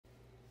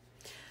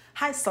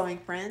Hi sewing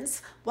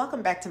friends,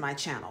 welcome back to my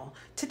channel.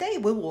 Today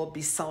we will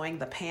be sewing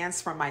the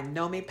pants from my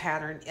Know Me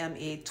Pattern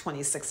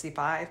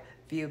ME2065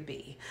 View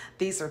B.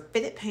 These are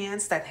fitted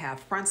pants that have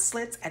front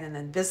slits and an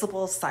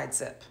invisible side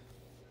zip.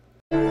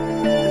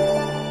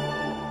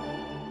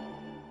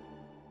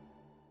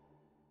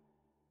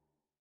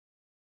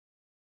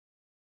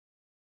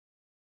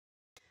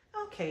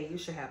 Okay, you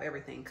should have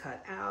everything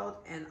cut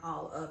out and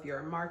all of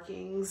your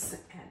markings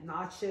and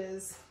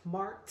notches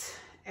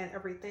marked and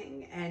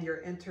everything, and your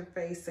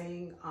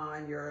interfacing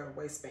on your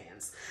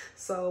waistbands.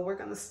 So we're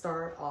going to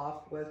start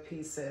off with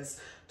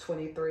pieces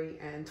 23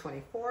 and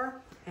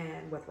 24,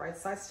 and with right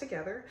sides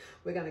together,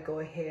 we're going to go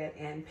ahead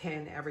and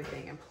pin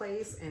everything in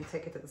place and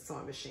take it to the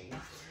sewing machine.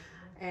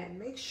 And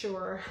make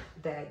sure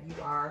that you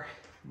are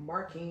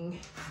marking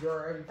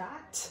your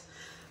dot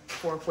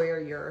for where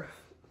your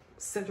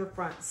center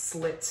front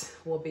slit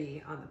will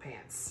be on the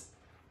pants.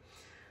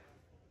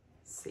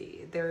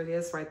 See, there it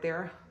is right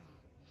there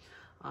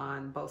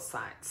on both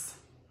sides.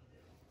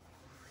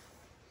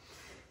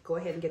 Go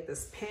ahead and get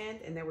this pinned,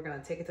 and then we're going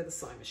to take it to the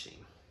sewing machine.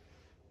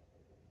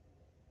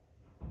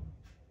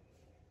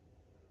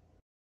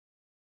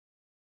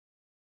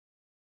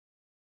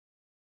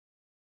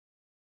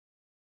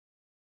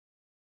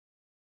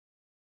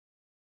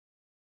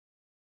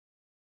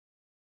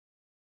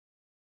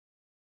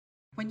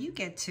 When you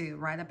get to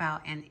right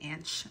about an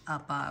inch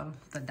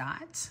above the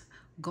dot,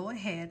 go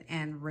ahead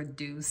and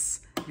reduce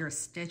your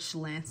stitch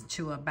length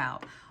to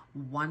about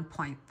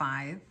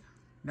 1.5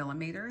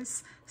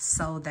 millimeters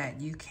so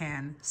that you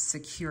can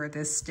secure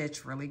this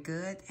stitch really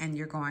good, and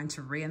you're going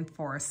to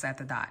reinforce at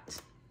the dot.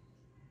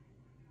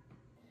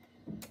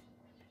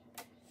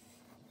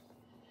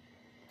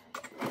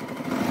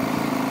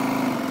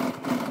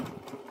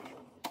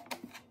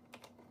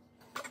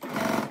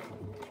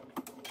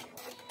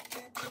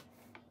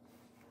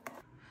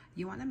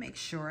 You want to make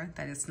sure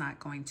that it's not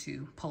going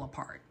to pull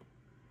apart.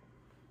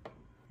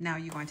 Now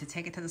you're going to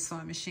take it to the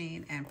sewing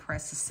machine and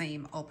press the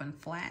seam open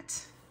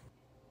flat.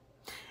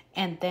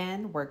 And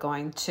then we're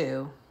going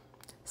to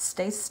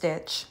stay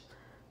stitch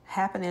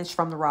 1/2 inch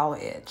from the raw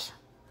edge.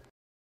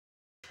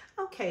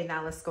 Okay,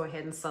 now let's go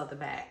ahead and sew the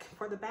back.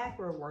 For the back,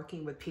 we're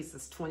working with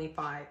pieces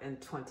 25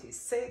 and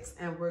 26,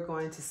 and we're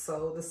going to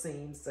sew the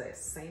seams the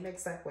same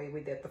exact way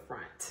we did the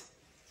front.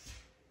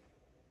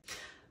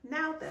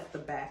 Now that the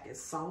back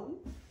is sewn,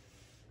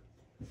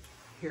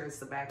 here's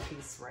the back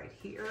piece right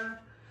here.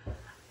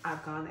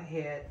 I've gone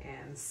ahead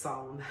and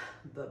sewn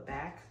the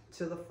back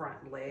to the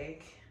front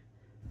leg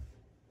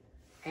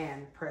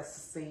and press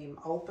the seam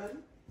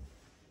open.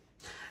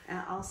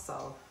 And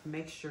also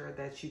make sure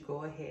that you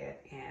go ahead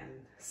and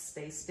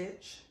stay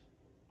stitch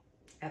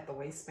at the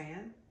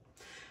waistband.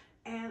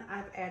 And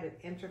I've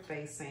added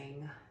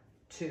interfacing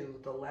to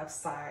the left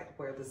side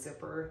where the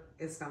zipper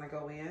is going to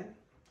go in,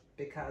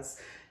 because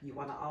you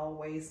want to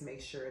always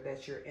make sure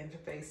that you're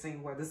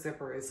interfacing where the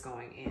zipper is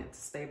going in to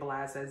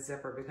stabilize that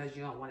zipper, because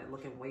you don't want it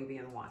looking wavy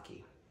and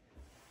wonky.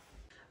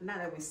 Now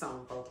that we've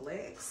sewn both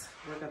legs,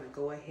 we're going to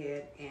go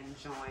ahead and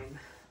join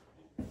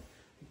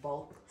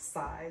both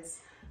sides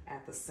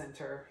at the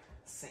center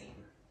seam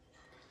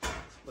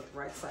with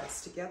right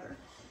sides together.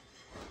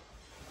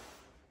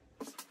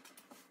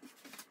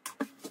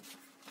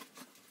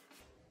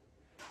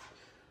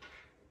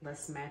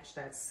 Let's match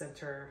that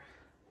center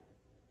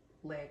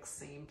leg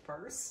seam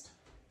first.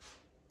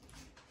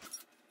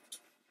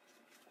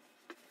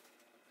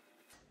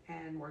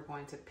 And we're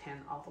going to pin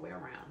all the way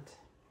around.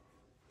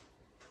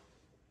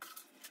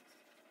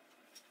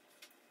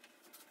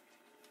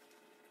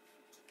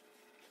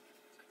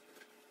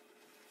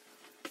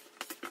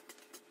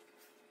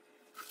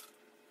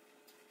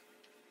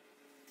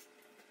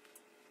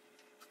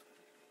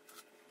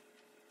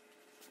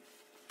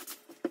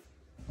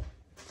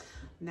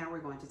 Now we're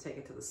going to take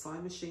it to the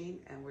sewing machine,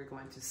 and we're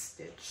going to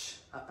stitch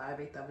a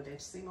 5/8 of an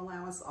inch seam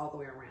allowance all the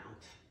way around.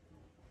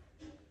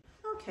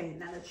 Okay,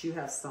 now that you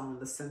have sewn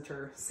the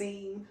center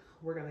seam,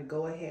 we're going to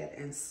go ahead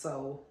and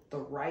sew the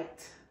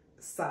right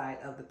side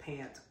of the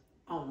pant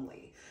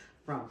only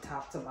from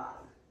top to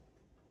bottom.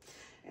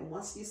 And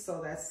once you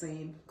sew that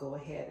seam, go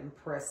ahead and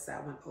press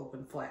that one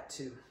open flat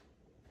too.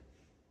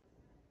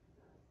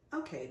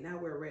 Okay, now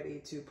we're ready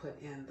to put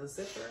in the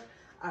zipper.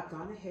 I've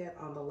gone ahead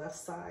on the left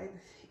side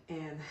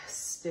and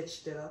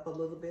stitched it up a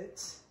little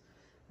bit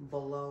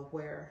below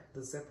where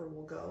the zipper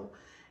will go.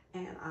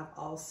 And I've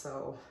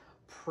also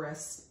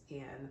pressed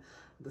in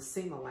the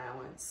seam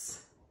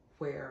allowance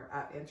where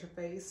I've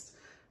interfaced,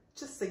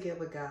 just to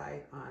give a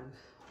guide on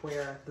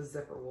where the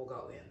zipper will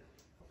go in.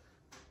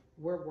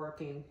 We're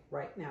working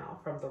right now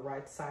from the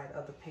right side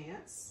of the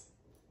pants,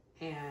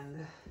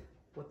 and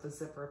with the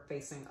zipper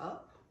facing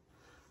up,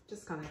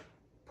 just kind of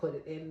put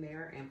it in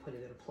there and put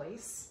it in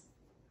place.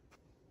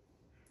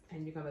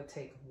 And you're going to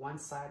take one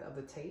side of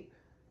the tape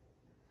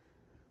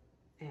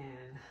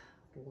and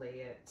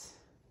lay it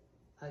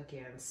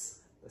against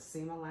the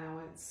seam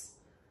allowance,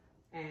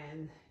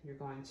 and you're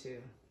going to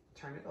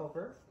turn it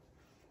over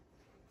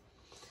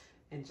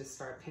and just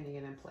start pinning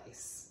it in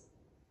place.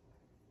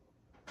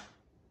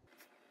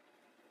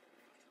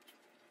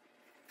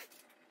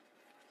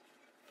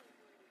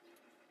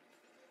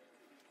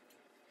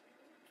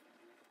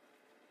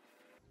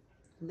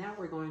 Now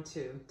we're going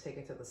to take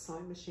it to the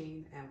sewing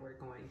machine and we're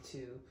going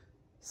to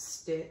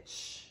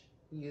stitch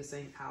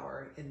using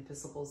our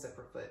invisible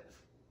zipper foot.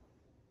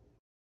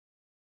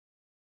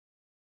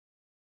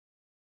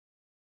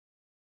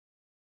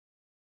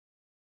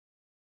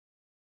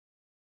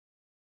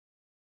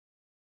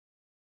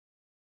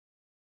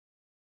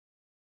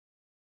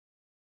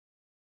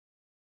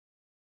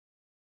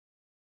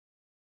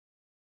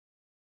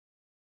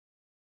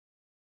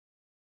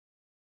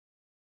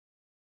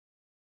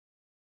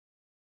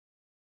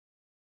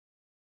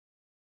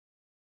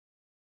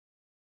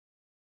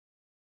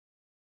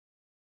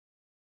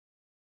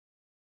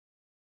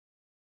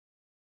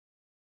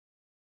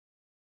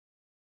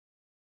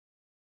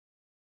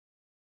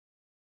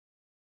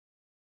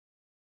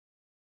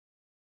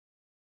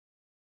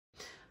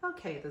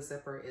 Okay, the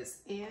zipper is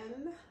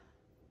in.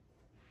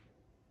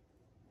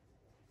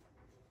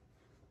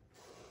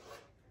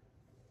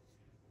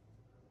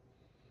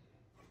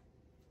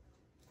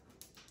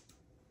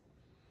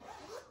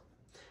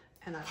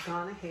 And I've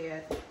gone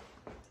ahead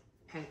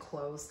and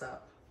closed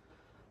up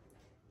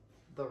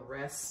the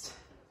rest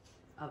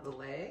of the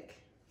leg.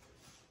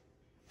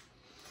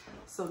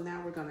 So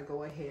now we're going to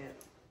go ahead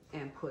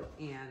and put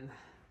in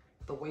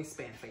the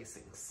waistband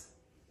facings.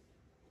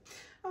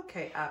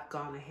 Okay, I've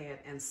gone ahead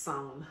and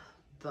sewn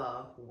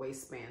the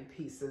waistband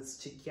pieces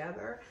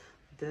together.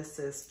 This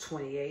is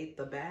 28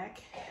 the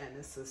back and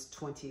this is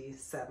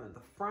 27 the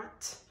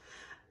front.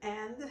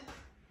 And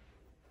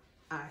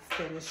I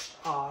finished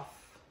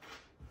off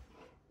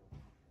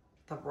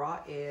the raw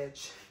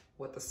edge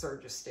with the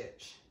serger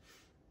stitch.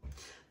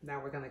 Now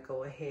we're going to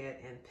go ahead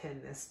and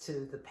pin this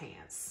to the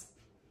pants.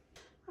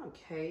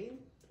 Okay,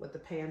 with the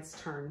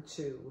pants turned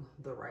to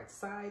the right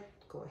side,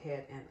 go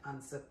ahead and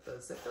unzip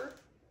the zipper.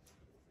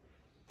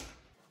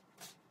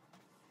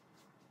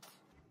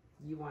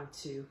 You want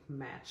to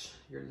match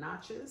your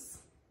notches.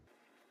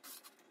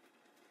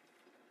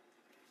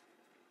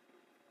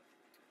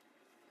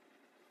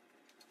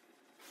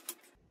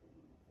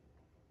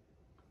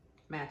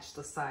 Match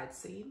the side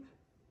seam.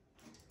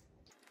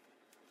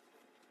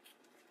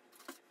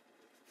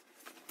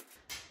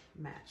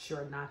 Match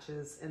your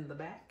notches in the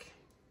back.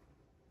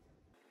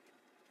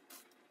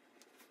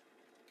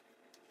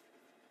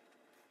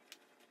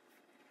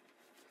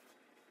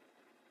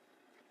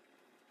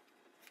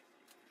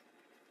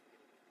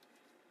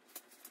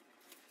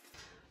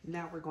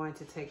 Now we're going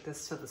to take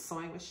this to the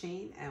sewing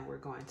machine and we're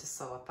going to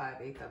sew a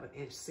 5/8 of an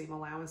inch seam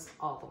allowance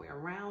all the way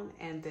around,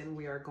 and then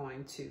we are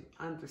going to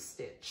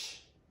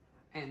understitch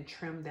and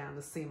trim down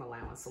the seam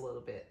allowance a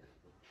little bit.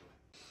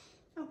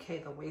 Okay,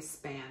 the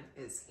waistband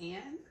is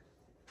in.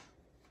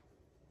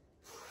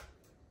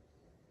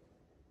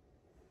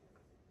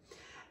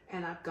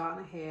 And I've gone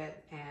ahead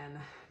and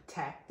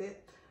tacked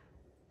it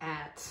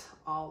at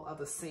all of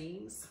the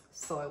seams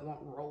so it won't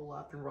roll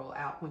up and roll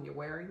out when you're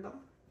wearing them.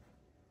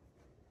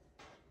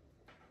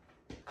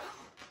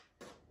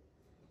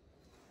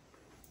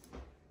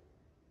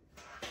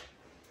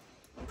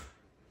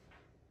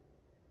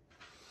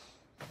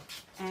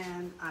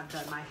 And I've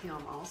done my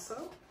hem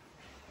also,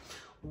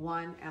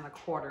 1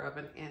 1/4 of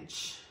an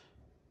inch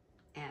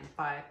and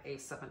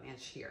 5/8 of an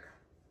inch here.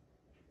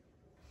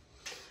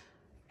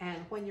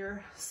 And when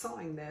you're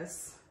sewing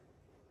this,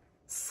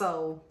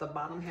 sew the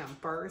bottom hem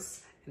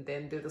first and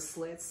then do the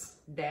slits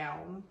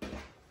down,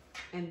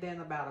 and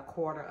then about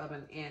 1/4 of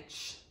an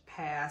inch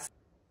past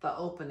the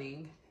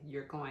opening,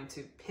 you're going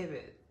to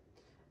pivot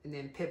and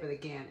then pivot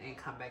again and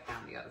come back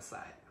down the other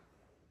side.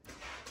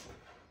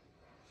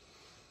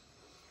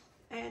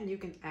 And you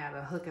can add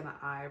a hook and an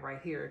eye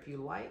right here if you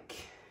like.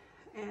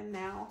 And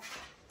now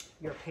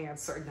your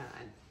pants are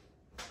done.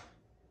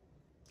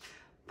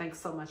 Thanks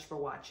so much for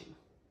watching.